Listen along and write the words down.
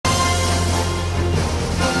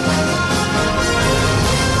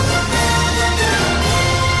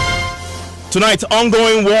Tonight,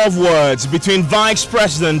 ongoing war of words between Vice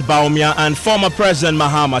President Bawumia and former President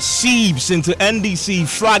Mahama seeps into NDC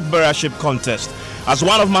flag bearership contest as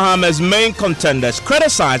one of Mahama's main contenders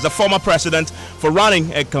criticized the former president for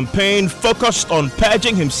running a campaign focused on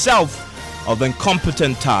purging himself of the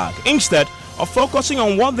incompetent tag, instead of focusing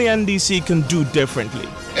on what the NDC can do differently.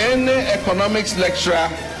 Any economics lecturer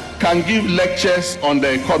can give lectures on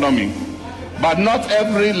the economy, but not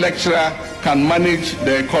every lecturer can manage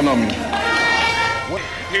the economy.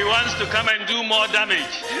 He wants to come and do more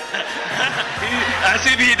damage. As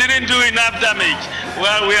if he didn't do enough damage.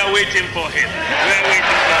 Well, we are waiting for him. We are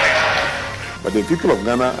waiting for him. But the people of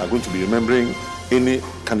Ghana are going to be remembering any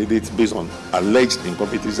candidate based on alleged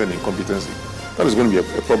incompetence and incompetency. That is going to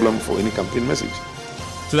be a problem for any campaign message.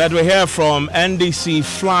 So that we hear from NDC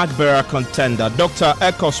flag bearer contender Dr.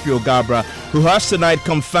 Ekospio Gabra, who has tonight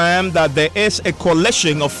confirmed that there is a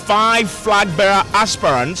coalition of 5 flag bearer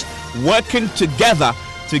aspirants working together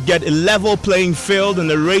to get a level playing field in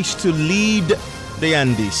the race to lead the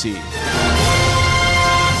NDC.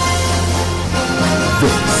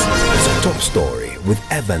 This is Top Story with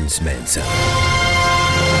Evans Mensah.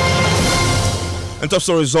 And Top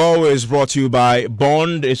Story is always brought to you by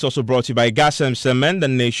Bond. It's also brought to you by Gasem Cement, the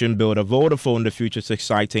Nation Builder, Vodafone, the future's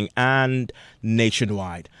exciting, and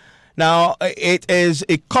Nationwide. Now, it is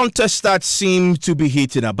a contest that seemed to be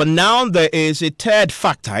heating up, but now there is a third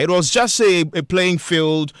factor. It was just a playing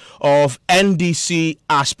field of NDC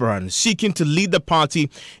aspirants seeking to lead the party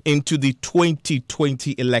into the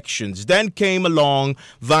 2020 elections. Then came along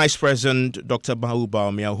Vice President Dr.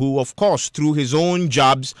 Bawumia, who, of course, through his own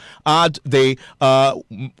jabs at the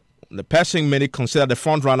person many consider the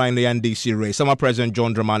front runner in the NDC race, former President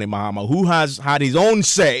John Dramani Mahama, who has had his own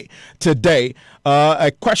say today,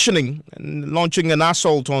 questioning and launching an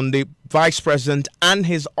assault on the Vice President and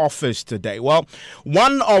his office today. Well,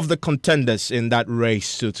 one of the contenders in that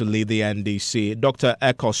race to lead the NDC, Dr.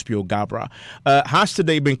 Ekospio Gabra, has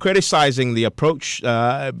today been criticizing the approach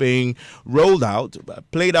being rolled out,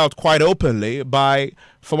 played out quite openly by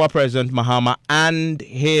former President Mahama and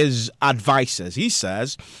his advisors. He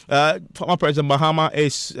says former President Mahama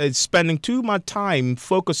is spending too much time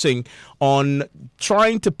focusing on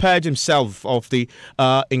trying to purge himself of the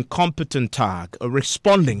incompetent tag,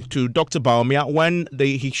 responding to Dr. Bawumia when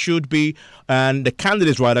he should be, and the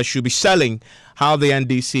candidates rather, should be selling how the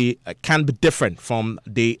NDC can be different from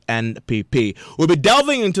the NPP. We'll be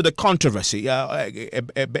delving into the controversy a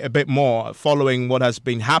bit more following what has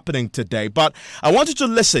been happening today. But I wanted to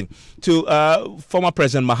listen to former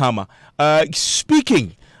President Mahama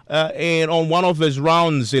speaking on one of his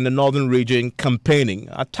rounds in the northern region, campaigning,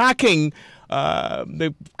 attacking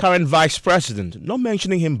the current vice president, not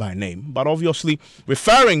mentioning him by name, but obviously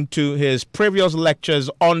referring to his previous lectures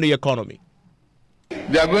on the economy.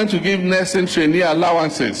 They are going to give nursing trainee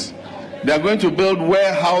allowances. They are going to build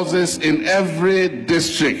warehouses in every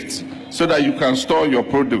district so that you can store your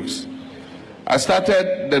produce. I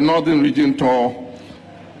started the Northern Region tour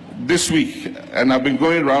this week, and I've been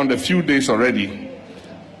going around a few days already.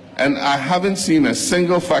 And I haven't seen a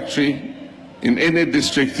single factory in any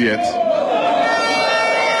district yet.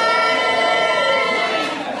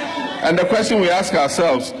 And the question we ask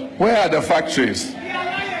ourselves, where are the factories?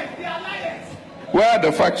 Where are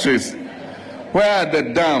the factories? Where are the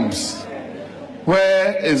dams?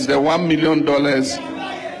 Where is the $1 million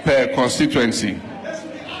per constituency?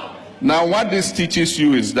 Now, what this teaches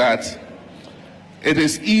you is that it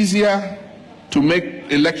is easier to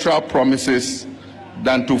make electoral promises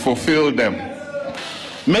than to fulfill them.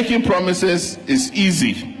 Making promises is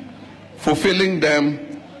easy. Fulfilling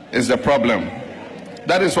them is the problem.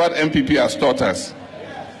 That is what NPP has taught us.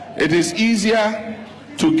 It is easier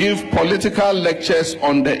to give political lectures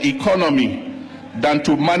on the economy than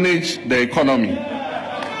to manage the economy.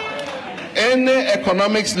 Any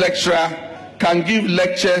economics lecturer can give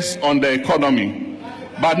lectures on the economy,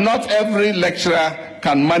 but not every lecturer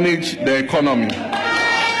can manage the economy.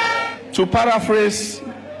 To paraphrase,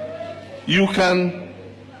 you can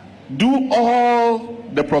do all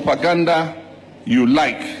the propaganda you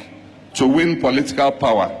like to win political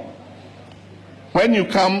power. When you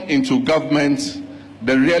come into government,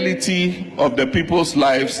 the reality of the people's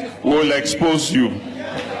lives will expose you.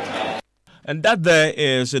 And that there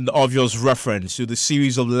is an obvious reference to the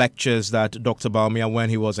series of lectures that Dr. Bawumia, when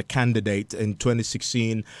he was a candidate in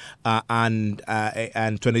 2016 and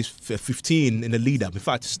 2015 in the lead up. In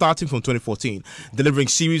fact, starting from 2014, delivering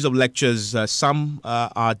series of lectures, some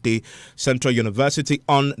at the Central University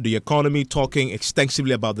on the economy, talking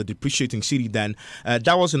extensively about the depreciating cedi then.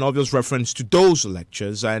 That was an obvious reference to those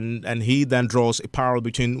lectures, and he then draws a parallel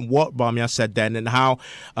between what Bawumia said then and how,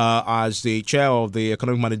 as the chair of the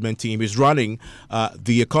economic management team, is running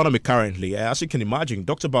the economy currently. As you can imagine,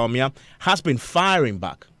 Dr. Bawumia has been firing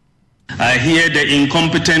back. I hear the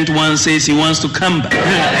incompetent one says he wants to come back.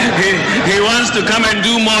 he wants to come and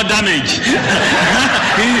do more damage.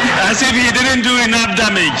 As if he didn't do enough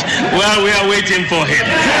damage. Well, we are waiting for him.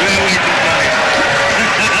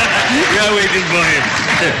 We are waiting for him.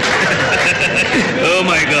 Oh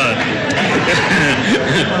my God.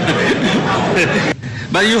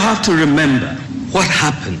 But you have to remember what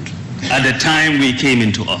happened at the time we came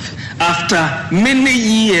into office. After many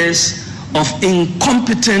years of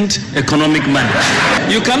incompetent economic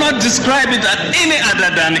management. You cannot describe it as any other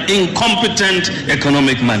than incompetent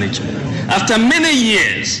economic management. After many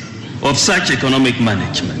years of such economic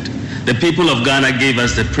management, the people of Ghana gave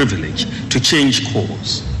us the privilege to change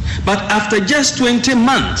course. But after just 20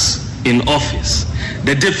 months in office,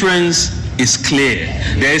 the difference is clear.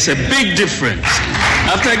 There is a big difference.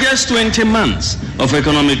 After just 20 months of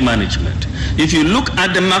economic management, if you look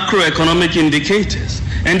at the macroeconomic indicators,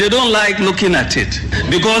 and they don't like looking at it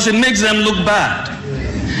because it makes them look bad,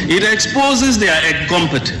 it exposes their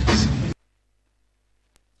incompetence.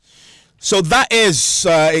 So that is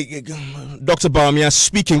Dr. Bawumia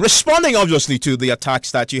speaking, responding obviously to the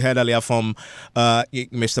attacks that you heard earlier from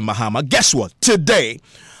Mr. Mahama. Guess what? Today,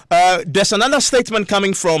 there's another statement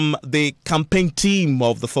coming from the campaign team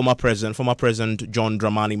of the former President John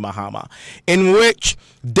Dramani Mahama, in which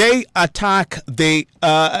they attack the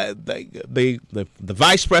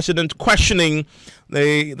vice president, questioning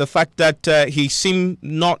the fact that he seemed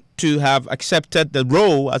not to have accepted the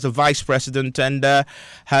role as a vice president and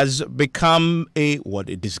has become a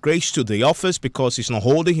disgrace to the office because he's not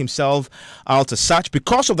holding himself out as such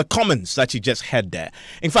because of the comments that you just heard there.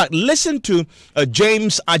 In fact, listen to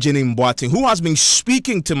James Ajeni Mboating, who has been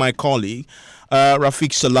speaking to my colleague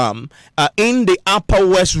Rafiq Salam in the Upper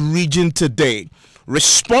West region today,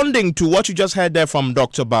 responding to what you just heard there from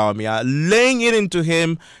Dr. Bawumia, laying it into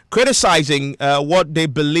him, criticizing what they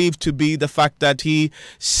believe to be the fact that he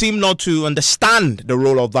seemed not to understand the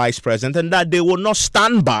role of vice president and that they will not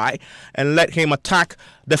stand by and let him attack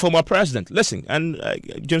the former president. Listen, and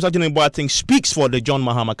James Ajeni Mboating speaks for the John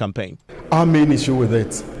Mahama campaign. Our main issue with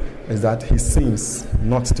it is that he seems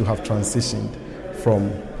not to have transitioned from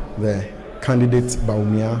the candidate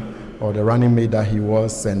Bawumia or the running mate that he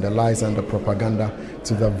was and the lies and the propaganda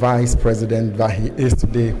to the vice president that he is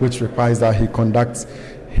today, which requires that he conducts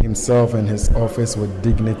himself and his office with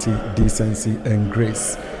dignity, decency, and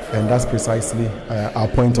grace. And that's precisely our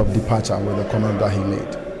point of departure with the comment that he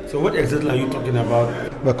made. So what exactly are you talking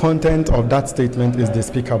about? The content of that statement is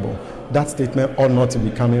despicable. That statement ought not to be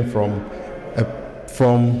coming from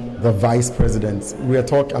the vice president. We're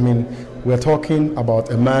talking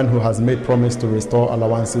about a man who has made promise to restore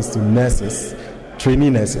allowances to nurses, trainee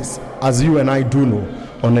nurses. As you and I do know,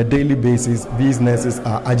 on a daily basis, these nurses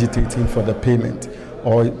are agitating for the payment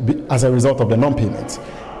or as a result of the non-payment.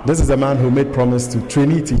 This is a man who made promise to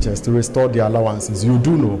trainee teachers to restore their allowances. You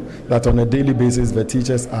do know that on a daily basis, the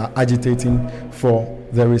teachers are agitating for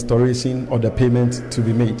the restoration or the payment to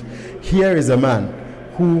be made. Here is a man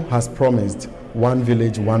who has promised one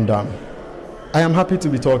village, one dam. I am happy to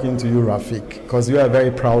be talking to you, Rafiq, because you are a very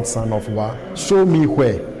proud son of Wa. Show me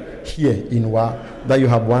where, here in Wa, that you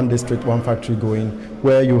have one district, one factory going,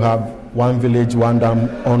 where you have one village, one dam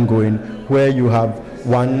ongoing, where you have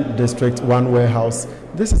one district, one warehouse.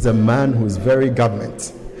 This is a man who is very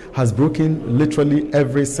government, has broken literally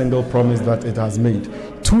every single promise that it has made.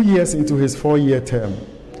 2 years into his 4-year term,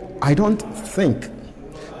 I don't think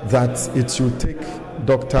that it should take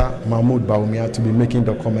Dr. Mahmoud Bawumia to be making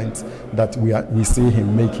the comments that we see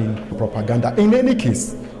him making propaganda. In any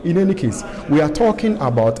case, we are talking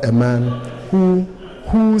about a man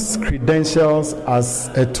whose credentials as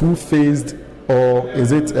a two-faced, or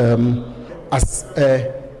is it as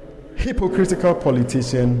a hypocritical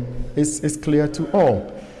politician is clear to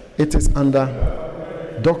all. It is under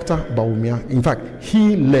Dr. Bawumia. In fact,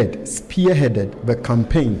 he spearheaded the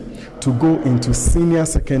campaign to go into senior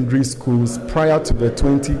secondary schools prior to the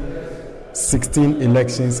 2016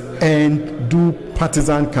 elections and do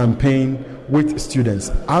partisan campaign with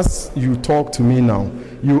students. As you talk to me now,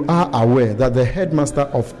 you are aware that the headmaster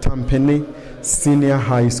of Tampene Senior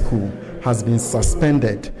High School has been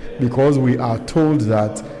suspended because we are told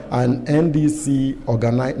that an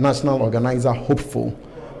NDC national organizer hopeful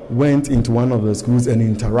went into one of the schools and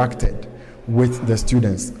interacted with the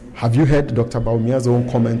students. Have you heard Dr. Bawumia's own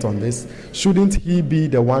comment on this? Shouldn't he be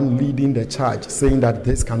the one leading the charge, saying that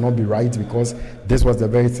this cannot be right because this was the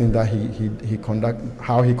very thing that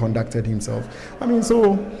how he conducted himself? I mean,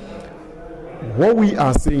 so what we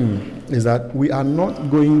are saying is that we are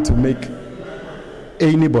not going to make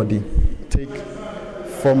anybody take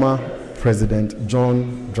former President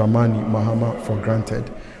John Dramani Mahama for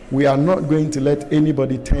granted. We are not going to let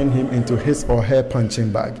anybody turn him into his or her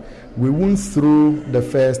punching bag. We won't throw the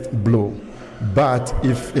first blow, but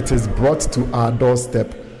if it is brought to our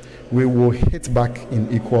doorstep, we will hit back in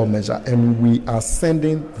equal measure. And we are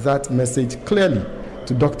sending that message clearly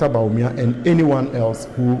to Dr. Bawumia and anyone else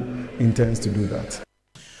who intends to do that.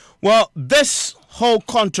 Well, this whole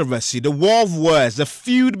controversy, the war of words, the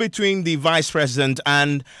feud between the vice president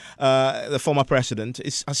and the former president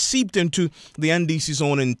has seeped into the NDC's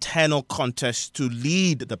own internal contest to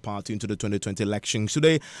lead the party into the 2020 elections.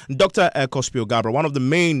 Today, Dr. Kospio Gabra, one of the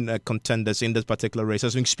main contenders in this particular race,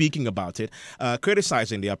 has been speaking about it,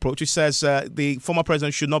 criticizing the approach. He says the former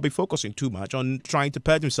president should not be focusing too much on trying to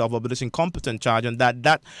purge himself of this incompetent charge, and that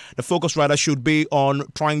the focus rather should be on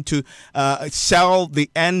trying to sell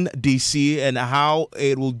the NDC and how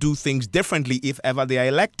it will do things differently if ever they are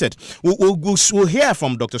elected. We'll hear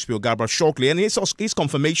from Dr. Spio Gabra shortly, and his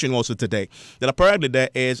confirmation also today that apparently there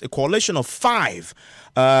is a coalition of 5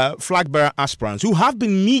 flag bearer aspirants who have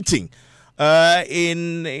been meeting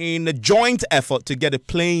in a joint effort to get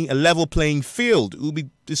a level playing field. We'll be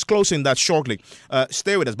disclosing that shortly.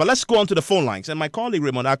 Stay with us. But let's go on to the phone lines. And my colleague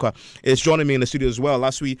Raymond Akwa is joining me in the studio as well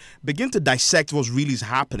as we begin to dissect what really is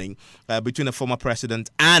happening between the former president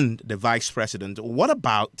and the vice president. What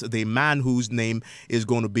about the man whose name is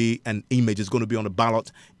going to be, an image is going to be on the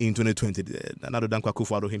ballot in 2020? Nana Addo Dankwa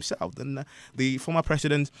Akufo-Addo himself. Then the former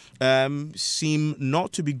president seem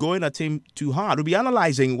not to be going at him too hard. We'll be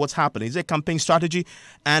analyzing what's happening. Is it a campaign strategy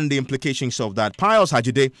and the implications of that? Pius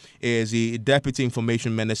Hajide is the Deputy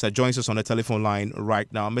Information Minister, joins us on the telephone line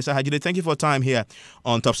right now. Mr. Hajide, thank you for your time here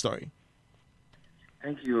on Top Story.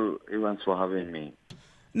 Thank you, Evans, for having me.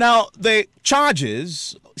 Now, the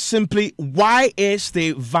charges simply, why is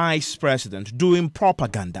the vice president doing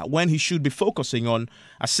propaganda when he should be focusing on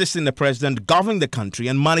assisting the president, govern the country,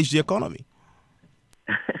 and manage the economy?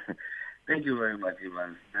 Thank you very much,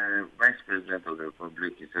 Evans. The Vice President of the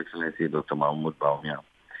Republic, His Excellency Dr. Mahmoud Bawumia,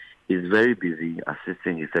 is very busy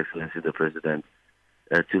assisting His Excellency the President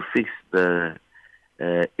to fix the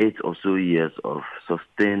 8 or so years of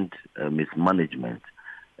sustained mismanagement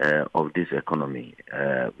of this economy.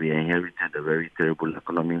 We inherited a very terrible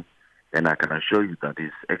economy, and I can assure you that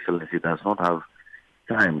His Excellency does not have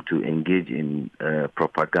time to engage in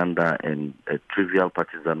propaganda and trivial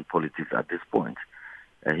partisan politics at this point.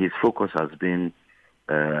 His focus has been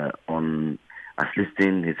on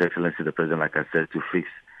assisting His Excellency the President, like I said, to fix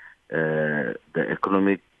the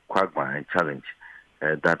economic quagmire and challenge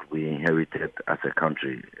that we inherited as a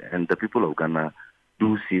country. And the people of Ghana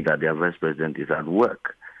do see that their Vice President is at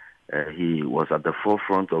work. He was at the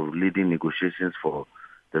forefront of leading negotiations for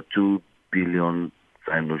the 2 billion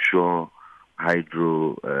Sinosure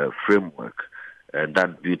hydro framework,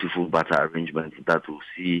 that beautiful barter arrangement that will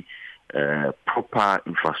see proper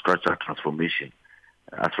infrastructure transformation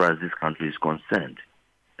as far as this country is concerned.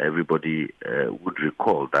 Everybody would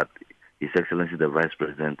recall that His Excellency the Vice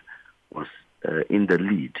President was in the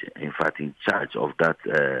lead, in fact, in charge of that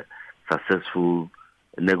successful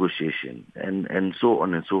negotiation, and so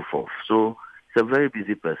on and so forth. So he's a very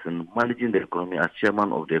busy person managing the economy as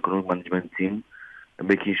chairman of the economic management team,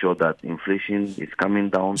 making sure that inflation is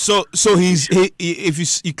coming down. So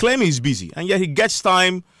if you claim he's busy, and yet he gets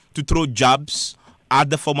time to throw jabs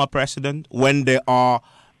at the former president when there are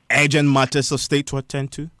urgent matters of state to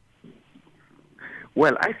attend to?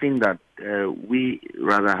 Well, I think that we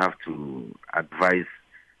rather have to advise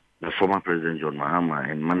the former President John Mahama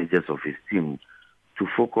and managers of his team to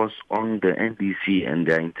focus on the NDC and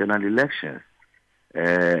their internal elections.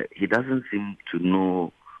 He doesn't seem to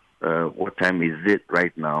know what time is it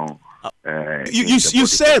right now. You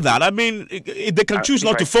say that. I mean, they can choose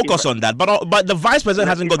not to focus on that, but the vice president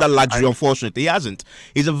hasn't got that luxury, unfortunately. He hasn't.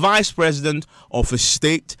 He's a vice president of a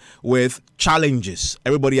state with challenges.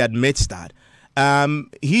 Everybody admits that.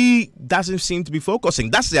 He doesn't seem to be focusing.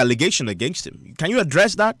 That's the allegation against him. Can you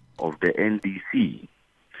address that? Of the NDC.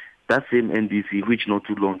 That same NDC, which not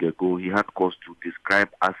too long ago he had cause to describe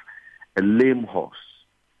as a lame horse,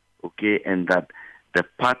 okay, and that the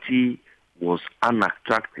party was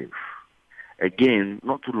unattractive. again,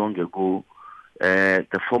 not too long ago,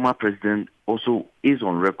 the former president also is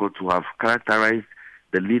on record to have characterized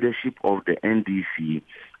the leadership of the NDC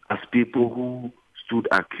as people who stood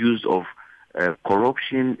accused of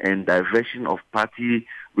corruption and diversion of party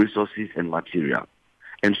resources and material,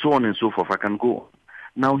 and so on and so forth. I can go on.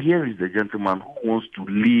 Now, here is the gentleman who wants to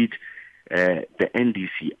lead the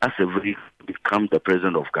NDC as a very become the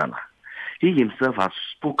president of Ghana. He himself has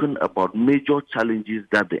spoken about major challenges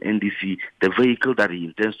that the NDC, the vehicle that he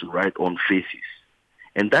intends to ride on, faces.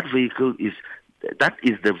 And that vehicle is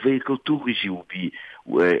the vehicle to which he will be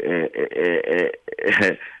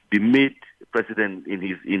made president in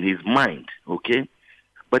his mind. Okay,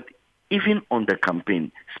 but even on the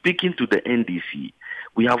campaign, speaking to the NDC,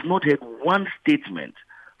 we have not heard one statement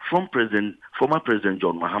from former President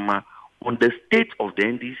John Mahama on the state of the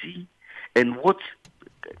NDC and what.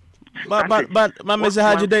 But Mr.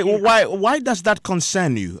 Hajide, why does that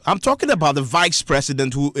concern you? I'm talking about the vice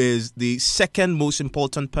president, who is the second most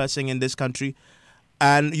important person in this country,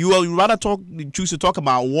 and you will rather choose to talk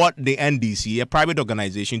about what the NDC, a private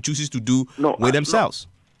organization, chooses to do with themselves.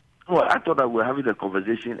 No, I thought that we were having a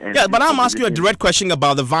conversation. But I'm asking you a direct question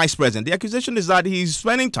about the vice president. The accusation is that he's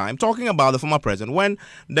spending time talking about the former president when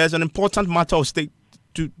there's an important matter of state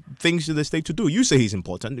things in the state to do. You say he's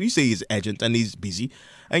important, you say he's urgent and he's busy,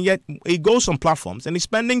 and yet he goes on platforms and he's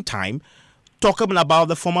spending time talking about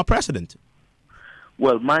the former president.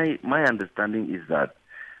 Well, my understanding is that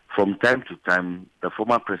from time to time, the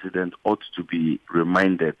former president ought to be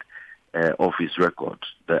reminded of his record,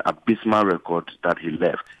 the abysmal record that he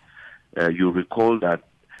left. You recall that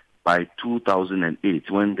by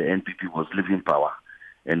 2008, when the NPP was leaving power,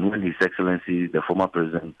 and when His Excellency, the former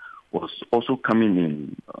president, was also coming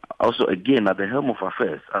in, also again at the helm of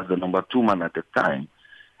affairs as the number 2 man at the time,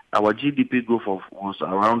 our GDP growth was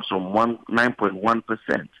around some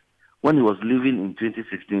 9.1%. When he was leaving in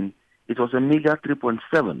 2016, it was a meager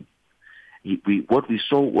 3.7%. What we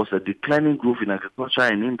saw was a declining growth in agriculture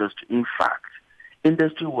and industry. In fact,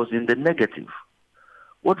 industry was in the negative.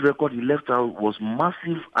 What record he left out was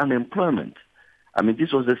massive unemployment. I mean,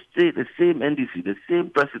 this was the same NDC, the same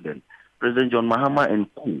president, President John Mahama and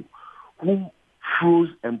co, who froze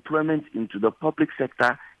employment into the public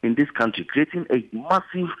sector in this country, creating a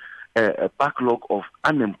massive backlog of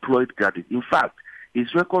unemployed graduates. In fact,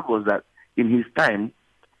 his record was that in his time,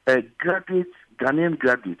 Ghanaian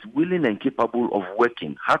graduates willing and capable of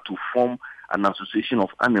working had to form an association of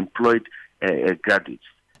unemployed graduates.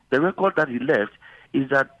 The record that he left is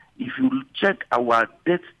that if you check our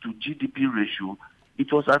debt to GDP ratio,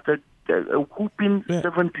 it was at a whooping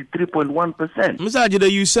 73.1%. Mr. Ajide,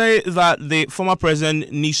 you say that the former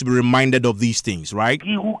president needs to be reminded of these things, right?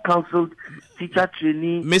 He who counseled teacher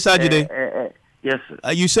training. Mr. Ajide, yes,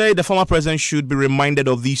 sir. You say the former president should be reminded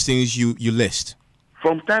of these things you list.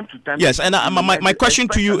 From time to time. Yes, and my question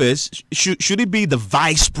to you is, should it be the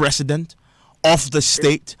vice president of the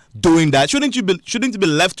state doing that? Shouldn't it be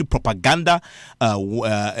left to propaganda,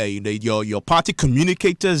 your party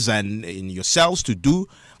communicators and yourselves to do,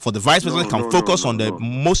 for the vice president can focus on the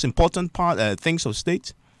most important things of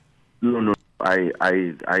state? No, I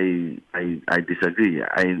disagree.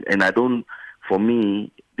 And I don't. For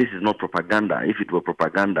me, this is not propaganda. If it were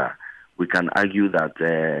propaganda, we can argue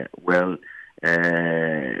that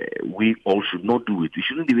we all should not do it. We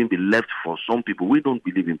shouldn't even be left for some people. We don't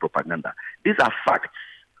believe in propaganda. These are facts.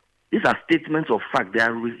 These are statements of fact. They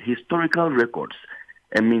are historical records.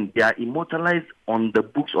 I mean, they are immortalized on the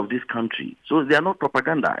books of this country. So they are not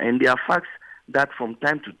propaganda. And they are facts that from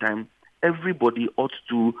time to time, everybody ought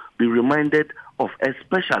to be reminded of,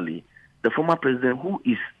 especially the former president who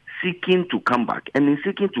is seeking to come back. And in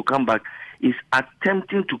seeking to come back, is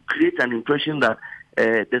attempting to create an impression that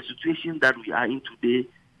the situation that we are in today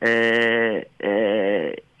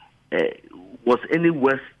was any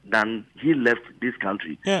worse than he left this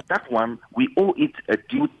country. Yeah. That one, we owe it a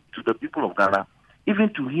duty to the people of Ghana,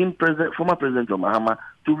 even to him, former President John Mahama,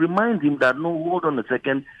 to remind him that, no, hold on a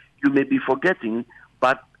second, you may be forgetting,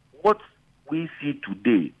 but what we see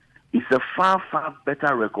today is a far, far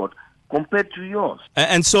better record compared to yours.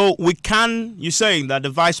 And so you're saying that the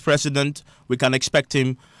vice president, we can expect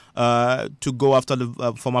him to go after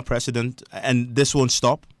the former president, and this won't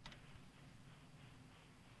stop?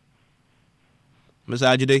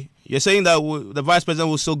 Mr. Ajide, you're saying that the vice president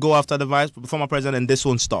will still go after the former president and this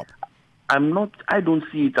won't stop? I don't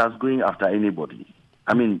see it as going after anybody.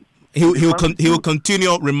 I mean, he will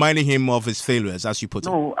continue reminding him of his failures, as you put it.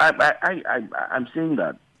 No, I'm saying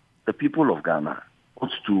that the people of Ghana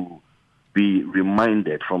ought to be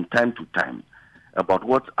reminded from time to time about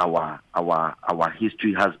what our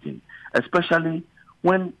history has been, especially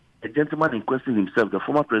when a gentleman in question himself, the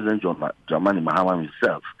former President Dramani Mahama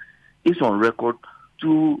himself, is on record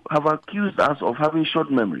to have accused us of having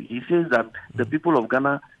short memory. He says that the people of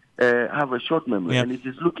Ghana have a short memory, and it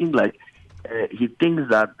is looking like he thinks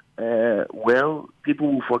that,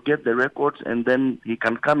 people will forget the records, and then he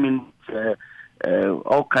can come in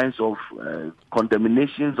all kinds of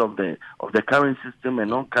condemnations of the current system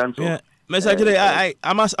and all kinds of. Mr. Ajide,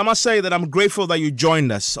 I must say that I'm grateful that you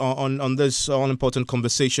joined us on this all-important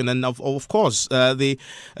conversation, and of course the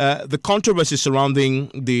controversy surrounding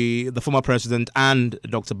the former president and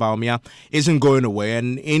Dr. Bawumia isn't going away,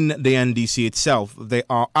 and in the NDC itself there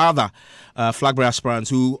are other flag bearer aspirants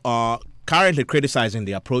who are currently criticizing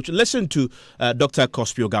the approach. Listen to Dr.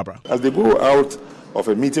 Kospio Gabra. As they go out of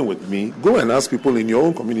a meeting with me, go and ask people in your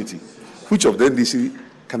own community which of the NDC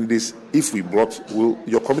candidates, if we brought, will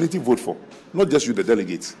your community vote for? Not just you, the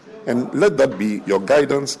delegates. And let that be your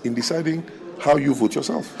guidance in deciding how you vote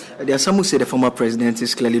yourself. There are some who say the former president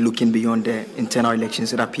is clearly looking beyond the internal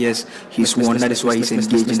elections. It appears he's won. That is why he's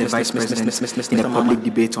engaged in the vice president in a public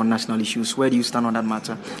debate on national issues. Where do you stand on that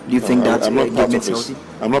matter? Do you think that engagement's healthy?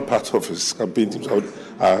 I'm not part of his campaign team, so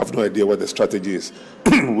I have no idea what the strategy is.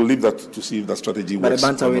 We'll leave that to see if that strategy works. But the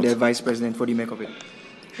banter with the vice president, what do you make of it?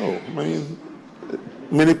 Oh, I mean,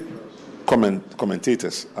 many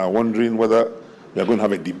commentators are wondering whether we are going to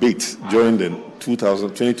have a debate during the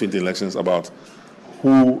 2020 elections about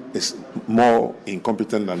who is more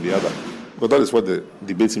incompetent than the other. But that is what the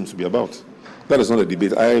debate seems to be about. That is not a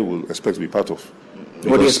debate I will expect to be part of.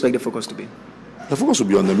 What do you expect the focus to be? The focus will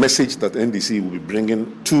be on the message that NDC will be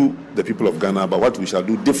bringing to the people of Ghana about what we shall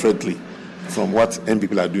do differently from what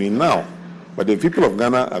NPP are doing now. But the people of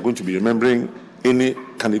Ghana are going to be remembering any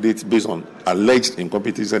candidate based on alleged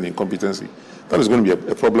incompetence and incompetency. That is going to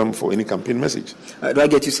be a problem for any campaign message. Do I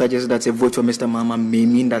get you suggest that a vote for Mr. Mahama may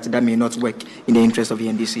mean that may not work in the interest of the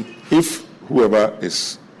NDC? If whoever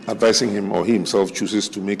is advising him or he himself chooses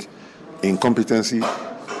to make incompetency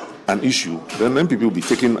an issue, then NPP will be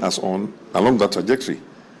taking us on along that trajectory.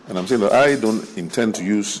 And I'm saying that I don't intend to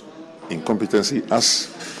use incompetency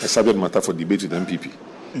as a subject matter for debate with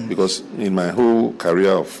NPP. Because in my whole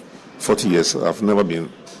career of 40 years, I've never been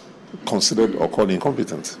considered or called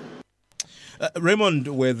incompetent. Raymond,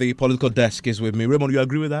 where the political desk is with me. Raymond, you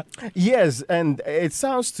agree with that? Yes, and it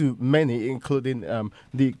sounds to many, including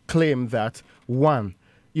the claim that, one,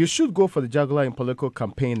 you should go for the jugular in political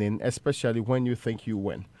campaigning, especially when you think you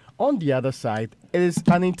win. On the other side, it is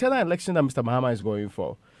an internal election that Mr. Mahama is going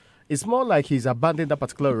for. It's more like he's abandoned that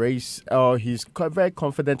particular race, or he's very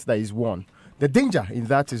confident that he's won. The danger in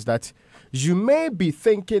that is that you may be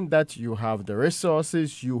thinking that you have the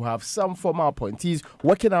resources, you have some former appointees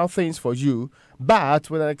working out things for you, but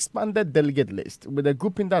with an expanded delegate list, with a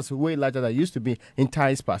grouping that's way larger than it used to be in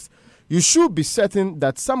times past, you should be certain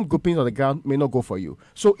that some groupings on the ground may not go for you.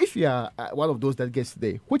 So if you are one of those delegates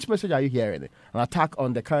today, which message are you hearing? An attack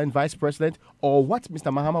on the current vice president, or what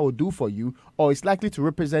Mr. Mahama will do for you, or is likely to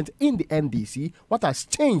represent in the NDC, what has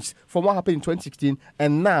changed from what happened in 2016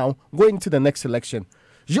 and now going to the next election?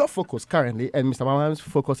 Your focus currently, and Mr. Mahama's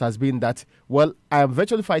focus has been that, well, I am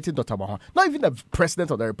virtually fighting Dr. Mahama, not even the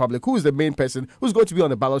president of the republic, who is the main person who's going to be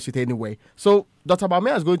on the ballot sheet anyway. So Dr.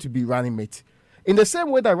 Bawumia is going to be running mate. In the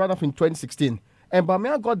same way that I ran off in 2016, and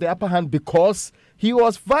Bawumia got the upper hand because he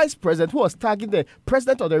was vice president who was tagging the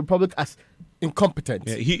president of the republic as incompetent.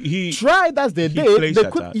 Yeah, he tried as they did. They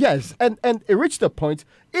could, yes, and it reached a point,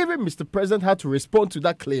 even Mr. President had to respond to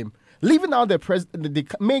that claim, leaving out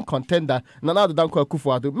the main contender, Nana Addo Dankwa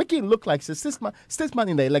Akufo-Addo, making it look like a statesman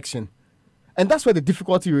in the election. And that's where the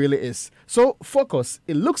difficulty really is. So, focus.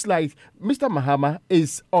 It looks like Mr. Mahama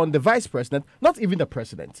is on the vice president, not even the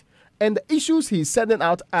president. And the issues he's sending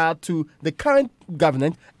out are to the current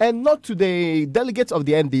government and not to the delegates of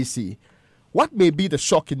the NDC. What may be the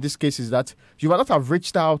shock in this case is that you might not have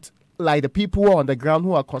reached out like the people who are on the ground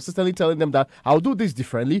who are consistently telling them that I'll do this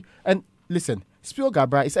differently. And listen, Spio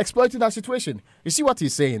Gabra is exploiting that situation. You see what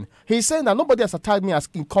he's saying? He's saying that nobody has attacked me as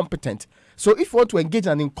incompetent. So if you want to engage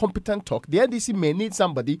in an incompetent talk, the NDC may need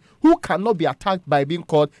somebody who cannot be attacked by being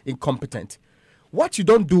called incompetent. What you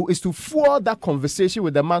don't do is to forward that conversation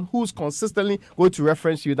with the man who's consistently going to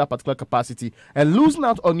reference you in that particular capacity and losing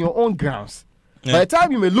out on your own grounds. Yeah. By the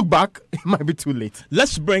time you may look back, it might be too late.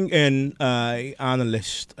 Let's bring in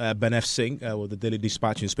analyst Ben F. Singh with the Daily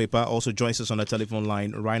Dispatch newspaper. Also joins us on the telephone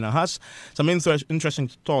line. Rainer has some interesting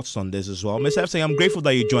thoughts on this as well. Mr. F. Singh, I'm grateful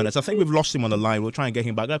that you joined us. I think we've lost him on the line. We'll try and get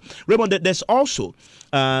him back. Raymond, there's also,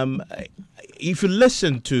 if you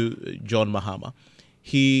listen to John Mahama,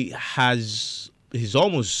 he has he's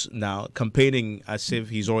almost now campaigning as if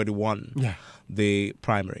he's already won the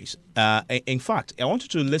primaries. In fact, I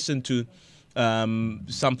wanted to listen to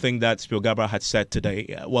something that Spio Garba had said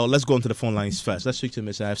today. Well, let's go on to the phone lines first. Let's speak to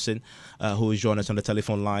Mr. Efson, who is joining us on the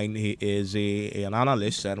telephone line. He is an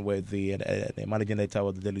analyst and with the managing editor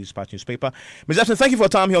of the Daily Dispatch newspaper. Mr. Efson, thank you for your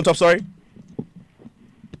time here on Top Story.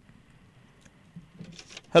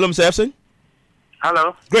 Hello, Mr. Efson.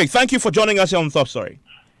 Hello. Great. Thank you for joining us here on Top Story.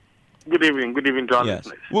 Good evening. Good evening to our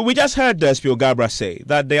listeners. Well, we just heard Spio Garba say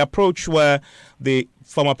that the approach where the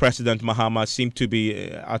former President Mahama seemed to be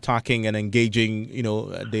attacking and engaging,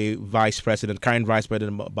 the current Vice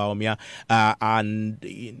President Bawumia, and,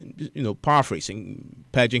 paraphrasing,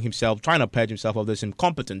 trying to purge himself of this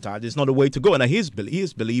incompetent is not the way to go. And his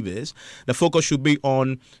belief is the focus should be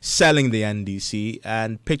on selling the NDC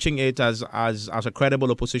and pitching it as a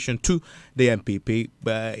credible opposition to the MPP,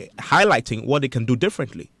 highlighting what they can do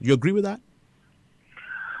differently. Do you agree with that?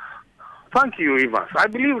 Thank you, Evans. I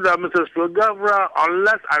believe that Mr. Spio Garba,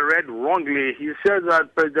 unless I read wrongly, he said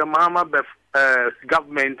that President Mahama's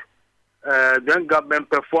government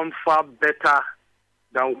performed far better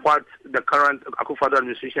than what the current Akufo-Addo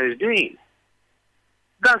administration is doing.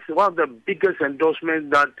 That's one of the biggest endorsements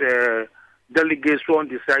that delegates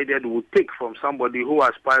decided would take from somebody who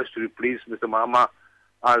aspires to replace Mr. Mahama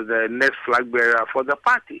as the next flag bearer for the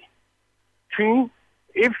party. Two,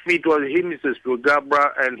 if it was him, Mr. Spio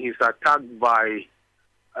Garba, and he's attacked by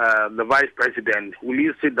the vice president, will he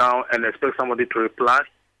sit down and expect somebody to reply?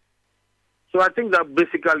 So I think that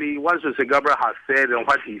basically what Mr. Garba has said and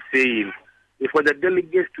what he's saying is for the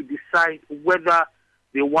delegates to decide whether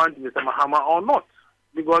they want Mr. Mahama or not.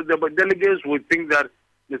 Because the delegates would think that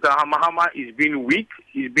Mr. Mahama is being weak,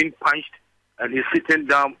 he's being punched, and he's sitting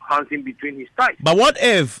down, hands in between his thighs. But what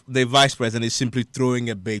if the vice president is simply throwing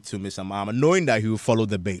a bait to Mr. Mahama, knowing that he will follow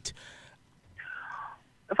the bait?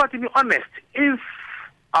 In fact, to be honest, if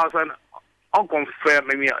I was an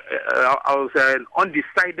unconfirmed, I was an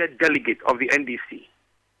undecided delegate of the NDC,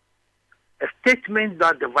 a statement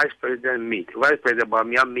that the Vice President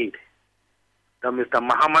Bawumia made, that Mr.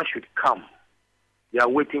 Mahama should come, they are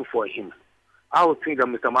waiting for him. I would think that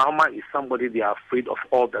Mr. Mahama is somebody they are afraid of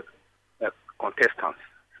all the contestants.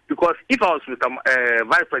 Because if I was Mr.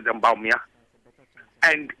 Vice President Bawumia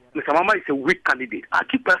and Mr. Mahama is a weak candidate, I'll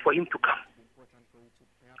keep quiet for him to come.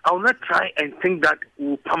 I will not try and think that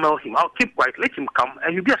we'll pummel him. I'll keep quiet, let him come,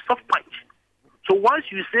 and he'll be a soft punch. So once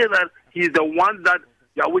you say that he's the one that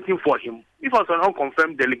you are waiting for him, if I was an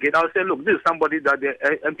unconfirmed delegate, I'll say, look, this is somebody that the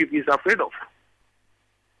MPP is afraid of.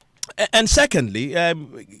 And secondly,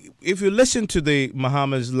 if you listen to the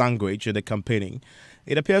Mahama's language in the campaigning,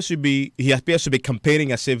 he appears to be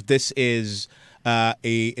campaigning as if this is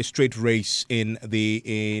a straight race in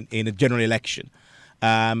a general election.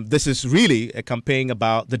 This is really a campaign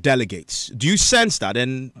about the delegates. Do you sense that,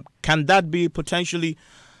 and can that be potentially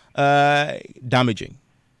damaging?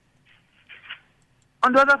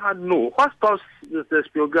 On the other hand, no. What stops Mr.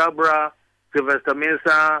 Spio Garba, Sylvester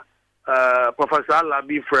Mensah, Professor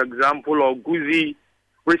Alabi, for example, or Guzi,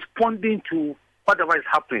 responding to whatever is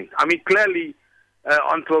happening? I mean, clearly,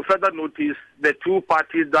 until further notice, the two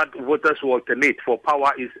parties that voters will alternate for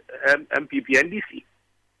power is MPP and NDC.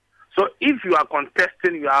 So if you are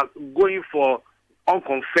contesting, you are going for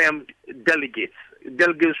unconfirmed delegates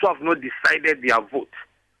who have not decided their vote.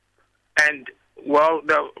 And, well,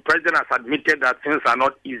 the president has admitted that things are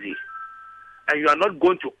not easy. And you are not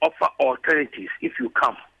going to offer alternatives if you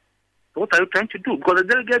come. So what are you trying to do? Because the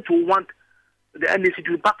delegates will want the NDC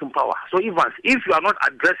to be back in power. So, Evans, if you are not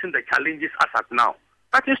addressing the challenges as at now,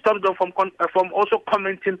 that will stop them from also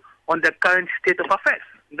commenting on the current state of affairs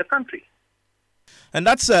in the country. And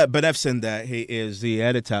that's Ben Efson there. He is the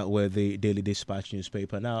editor with the Daily Dispatch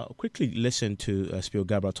newspaper. Now, quickly listen to Spio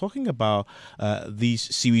Garba talking about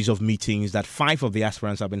these series of meetings that 5 of the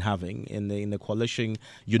aspirants have been having in the coalition,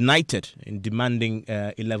 united in demanding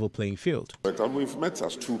a level playing field. We've met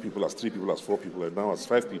as 2 people, as 3 people, as 4 people, and now as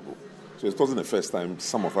 5 people. So it wasn't the first time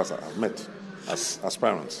some of us have met as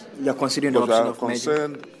aspirants. You're considering the option of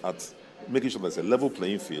concerned at making sure there's a level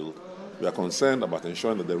playing field. We are concerned about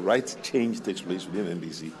ensuring that the right change takes place within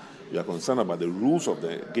NDC. We are concerned about the rules of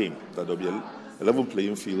the game, that there will be a level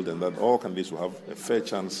playing field and that all candidates will have a fair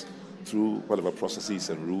chance through whatever processes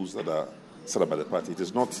and rules that are set up by the party. It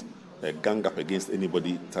is not a gang up against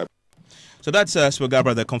anybody type. So that's Spio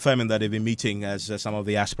Garba, they're confirming that they've been meeting as some of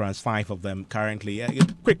the aspirants, 5 of them currently. A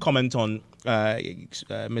quick comment on Mr.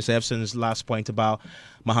 Efson's last point about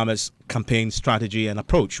Mahama's campaign strategy and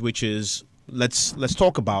approach, which is let's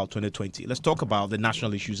talk about 2020. Let's talk about the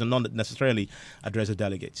national issues and not necessarily address the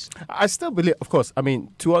delegates. I still believe, of course, I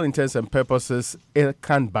mean, to all intents and purposes, it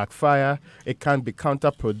can backfire. It can be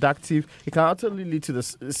counterproductive. It can actually lead to the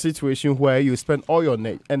situation where you spend all your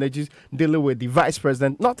energies dealing with the vice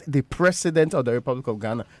president, not the president of the Republic of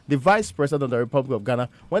Ghana, the vice president of the Republic of Ghana,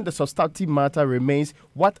 when the substantive matter remains,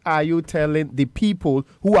 what are you telling the people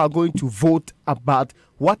who are going to vote about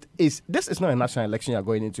this is not a national election you're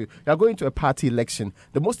going into. You're going to a party election.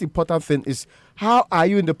 The most important thing is, how are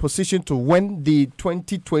you in the position to win the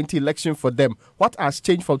 2020 election for them? What has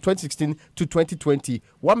changed from 2016 to 2020?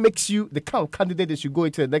 What makes you the kind of candidate that you go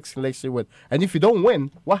into the next election with? And if you don't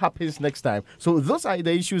win, what happens next time? So those are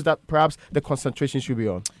the issues that perhaps the concentration should be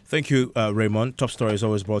on. Thank you, Raymond. Top Story is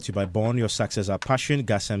always brought to you by Bond. Your success, our passion.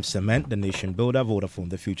 Gasem Cement, the nation builder.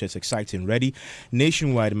 Vodafone, the future is exciting. Ready.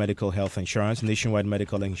 Nationwide Medical Health Insurance. Nationwide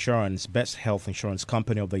Medical Insurance, Best Health Insurance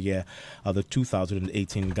Company of the Year at the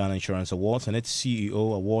 2018 Ghana Insurance Awards, and its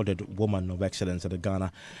CEO awarded Woman of Excellence at the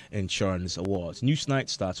Ghana Insurance Awards. Newsnight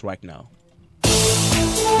starts right now.